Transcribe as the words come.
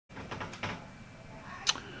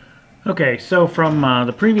Okay, so from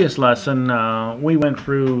the previous lesson, we went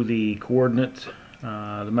through the coordinates,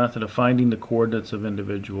 the method of finding the coordinates of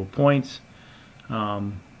individual points.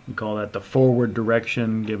 We call that the forward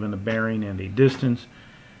direction, given a bearing and a distance,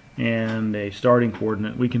 and a starting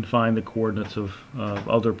coordinate. We can find the coordinates of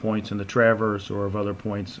other points in the traverse or of other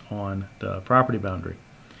points on the property boundary.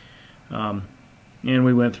 And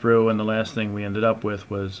we went through, and the last thing we ended up with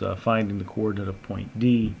was finding the coordinate of point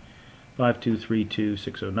D, 5232,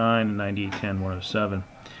 609, and 9810, 107.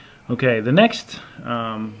 Okay, the next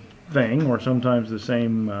thing, or sometimes the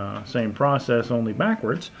same process, only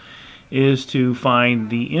backwards, is to find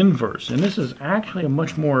the inverse. And this is actually a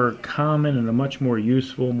much more common and a much more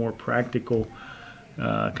useful, more practical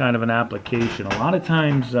kind of an application. A lot of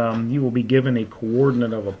times you will be given a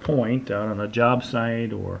coordinate of a point out on a job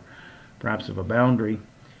site or perhaps of a boundary.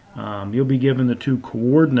 You'll be given the two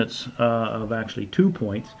coordinates of actually 2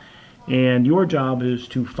 points, and your job is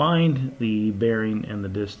to find the bearing and the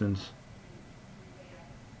distance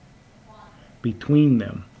between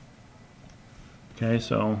them. Okay,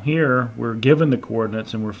 so here we're given the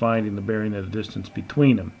coordinates and we're finding the bearing and the distance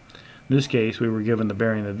between them. In this case, we were given the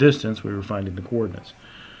bearing and the distance, we were finding the coordinates.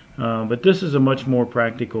 But this is a much more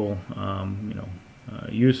practical,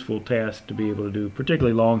 useful task to be able to do,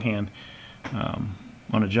 particularly longhand on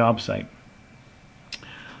a job site.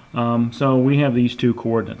 So we have these two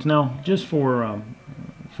coordinates. Now, just for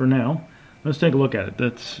now, let's take a look at it.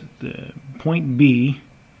 That's the point B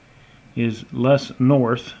is less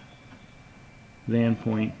north than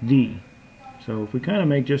point D. So if we kind of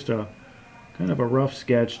make just a kind of a rough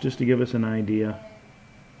sketch, just to give us an idea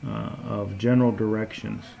of general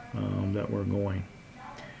directions that we're going.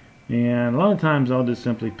 And a lot of times I'll just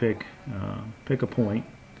simply pick a point.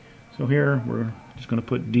 So here we're just going to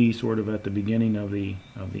put D sort of at the beginning of the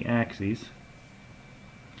axis,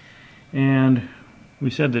 and we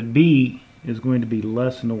said that B is going to be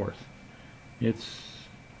less north. It's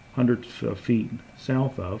hundreds of feet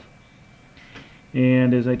south of,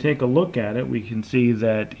 and as I take a look at it, we can see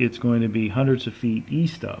that it's going to be hundreds of feet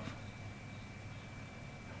east of.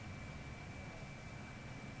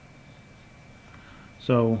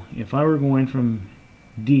 So if I were going from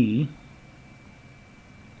D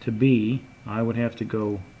to B, I would have to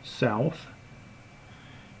go south,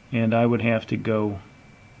 and I would have to go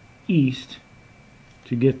east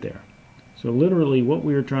to get there. So literally what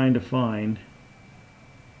we are trying to find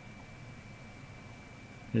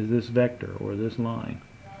is this vector, or this line.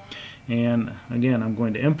 And again, I'm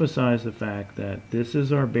going to emphasize the fact that this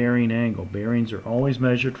is our bearing angle. Bearings are always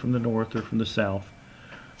measured from the north or from the south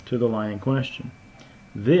to the line in question.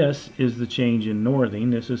 This is the change in northing.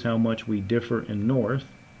 This is how much we differ in north.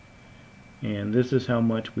 And this is how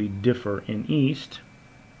much we differ in east.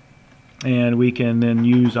 And we can then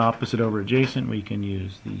use opposite over adjacent. We can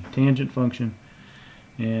use the tangent function,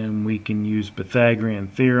 and we can use Pythagorean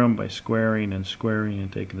theorem by squaring and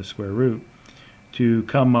taking the square root to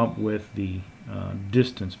come up with the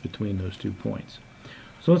distance between those 2 points.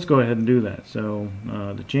 So let's go ahead and do that. So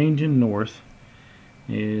the change in north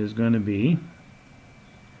is going to be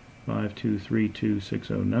 5232,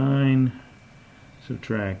 609.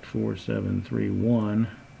 Subtract 4731,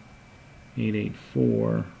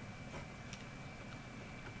 884.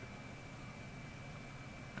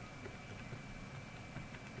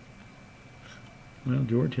 Well,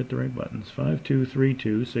 George hit the right buttons.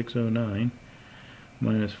 5232, 609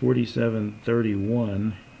 minus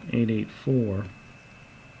 4731, 884.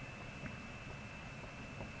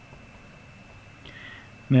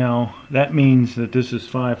 Now, that means that this is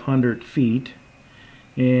 500 feet.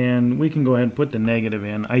 And we can go ahead and put the negative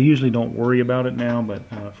in. I usually don't worry about it now, but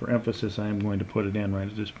for emphasis I am going to put it in right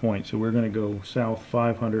at this point. So we're going to go south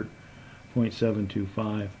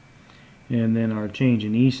 500.725, and then our change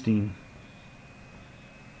in easting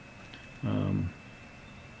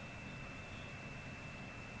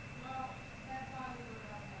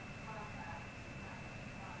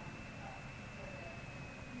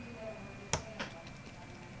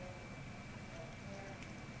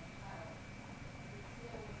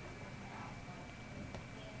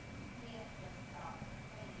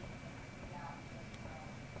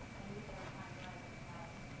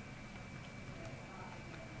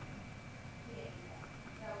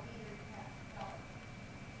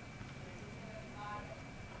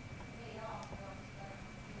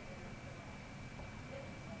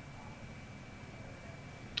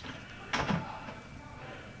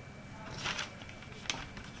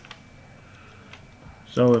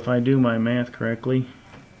So if I do my math correctly,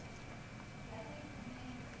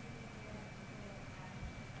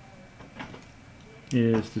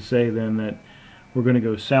 is to say then that we're going to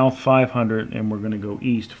go south 500 and we're going to go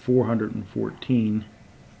east 414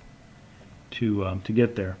 to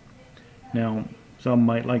get there. Now, some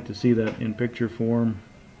might like to see that in picture form.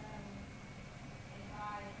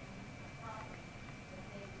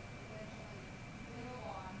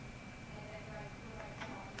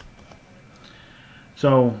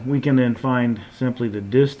 So we can then find simply the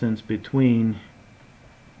distance between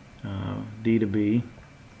D to B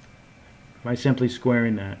by simply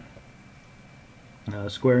squaring that,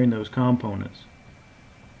 squaring those components.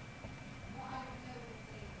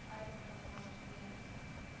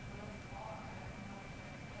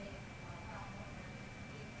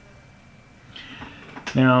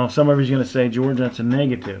 Now, some of you are going to say, George, that's a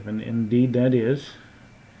negative, and indeed that is.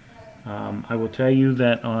 I will tell you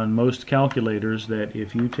that on most calculators that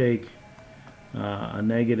if you take a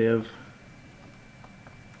negative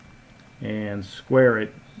and square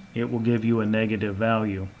it, it will give you a negative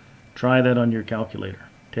value. Try that on your calculator.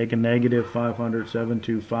 Take a negative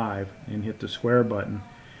 500,725 and hit the square button,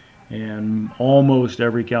 and almost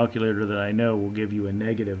every calculator that I know will give you a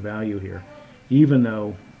negative value here, even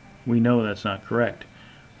though we know that's not correct.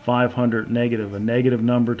 500 negative, a negative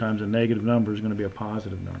number times a negative number is going to be a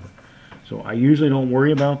positive number. So I usually don't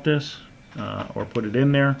worry about this or put it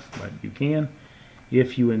in there, but you can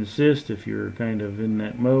if you insist, if you're kind of in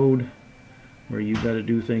that mode where you've got to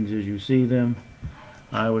do things as you see them.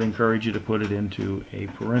 I would encourage you to put it into a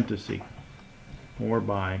parenthesis or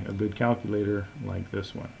buy a good calculator like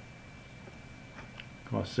this one.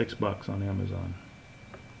 Costs $6 on Amazon.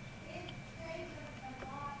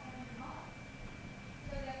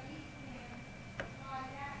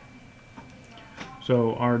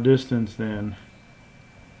 So our distance then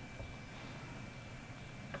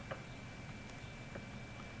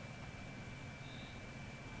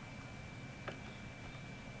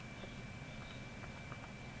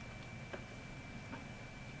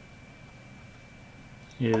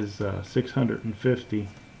is 650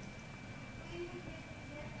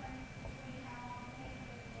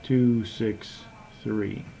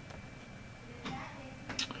 263.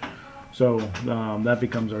 So that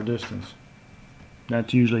becomes our distance.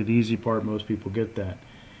 That's usually the easy part. Most people get that.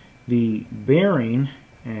 The bearing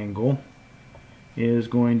angle is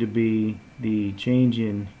going to be the change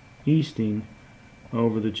in easting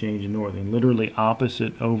over the change in northing, literally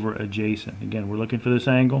opposite over adjacent. Again, we're looking for this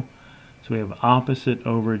angle, so we have opposite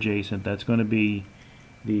over adjacent. That's going to be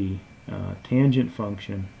the tangent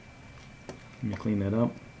function. Let me clean that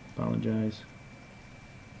up. Apologize.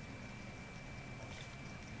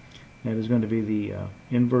 That is going to be the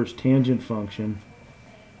inverse tangent function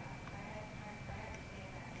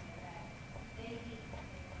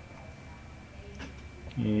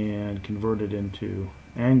and convert it into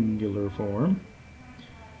angular form.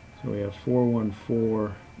 So we have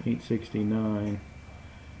 414,869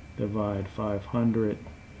 divide 500,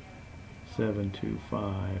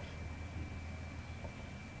 725.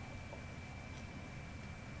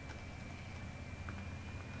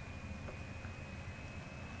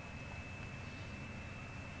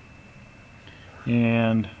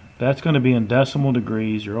 And that's going to be in decimal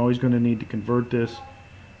degrees. You're always going to need to convert this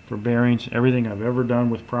for bearings. Everything I've ever done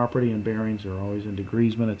with property and bearings are always in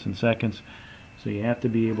degrees, minutes, and seconds. So you have to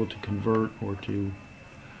be able to convert or to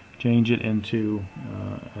change it into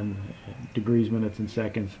degrees, minutes, and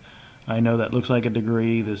seconds. I know that looks like a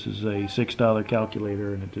degree. This is a $6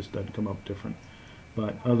 calculator and it just doesn't come up different.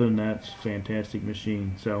 But other than that, it's a fantastic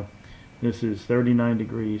machine. So this is 39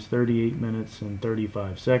 degrees, 38 minutes, and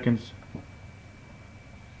 35 seconds.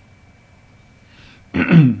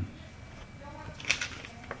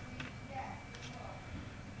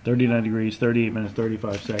 39 degrees, 38 minutes,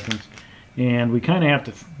 35 seconds. And we kind of have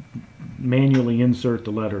to manually insert the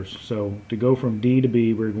letters. So to go from D to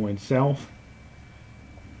B, we're going south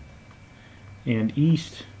and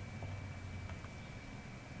east.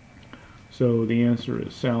 So the answer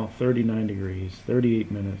is south 39 degrees, 38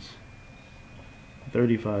 minutes,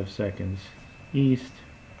 35 seconds. East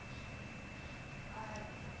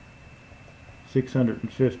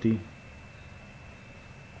 650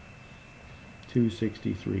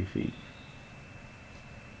 263 feet.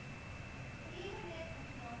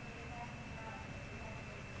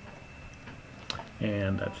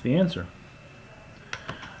 And that's the answer.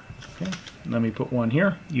 Okay, let me put one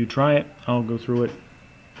here. You try it. I'll go through it.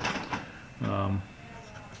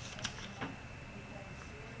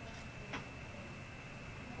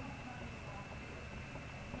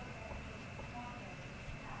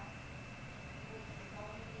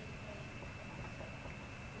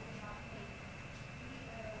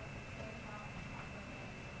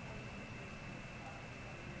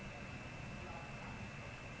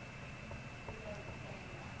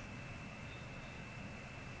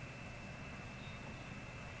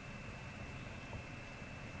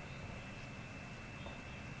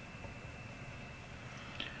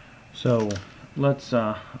 So let's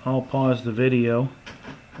I'll pause the video.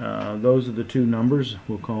 Those are the two numbers.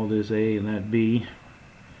 We'll call this A and that B,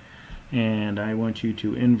 and I want you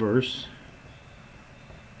to inverse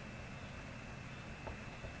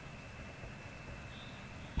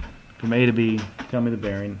from A to B. Tell me the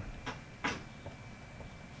bearing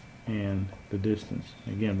and the distance.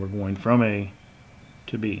 Again, we're going from A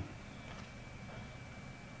to B.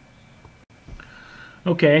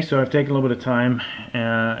 Okay, so I've taken a little bit of time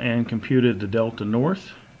and computed the delta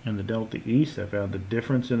north and the delta east. I found the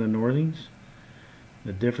difference in the northings,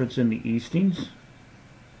 the difference in the eastings.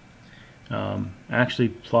 Actually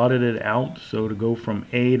plotted it out. So to go from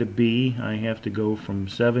A to B, I have to go from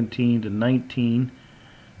 17 to 19.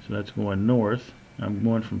 So that's going north. I'm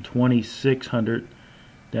going from 2600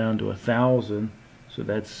 down to 1000. So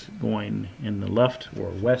that's going in the left or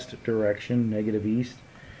west direction, negative east.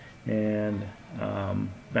 And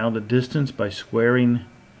found the distance by squaring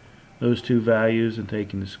those two values and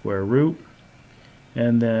taking the square root.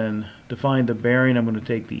 And then to find the bearing, I'm going to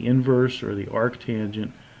take the inverse or the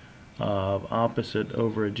arctangent of opposite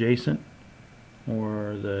over adjacent,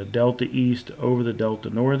 or the delta east over the delta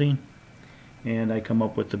northing, and I come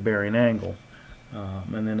up with the bearing angle.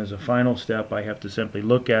 And then as a final step, I have to simply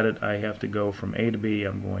look at it. I have to go from A to B.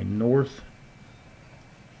 I'm going north,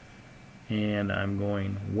 and I'm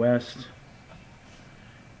going west,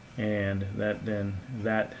 and that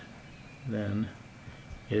then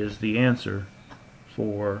is the answer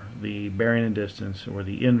for the bearing and distance, or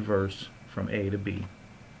the inverse from A to B.